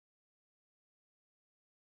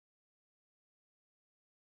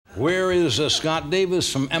Where is Scott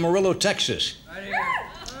Davis from Amarillo, Texas? Right here.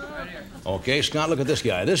 Right here. Okay, Scott, look at this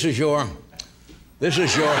guy. This is your... We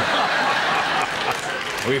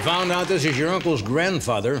found out this is your uncle's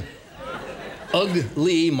grandfather, Ugg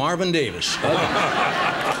Lee Marvin Davis.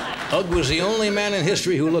 Ugg was the only man in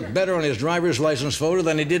history who looked better on his driver's license photo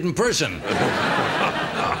than he did in person.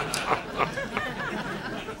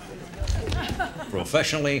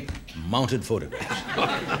 Professionally mounted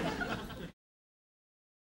photographs.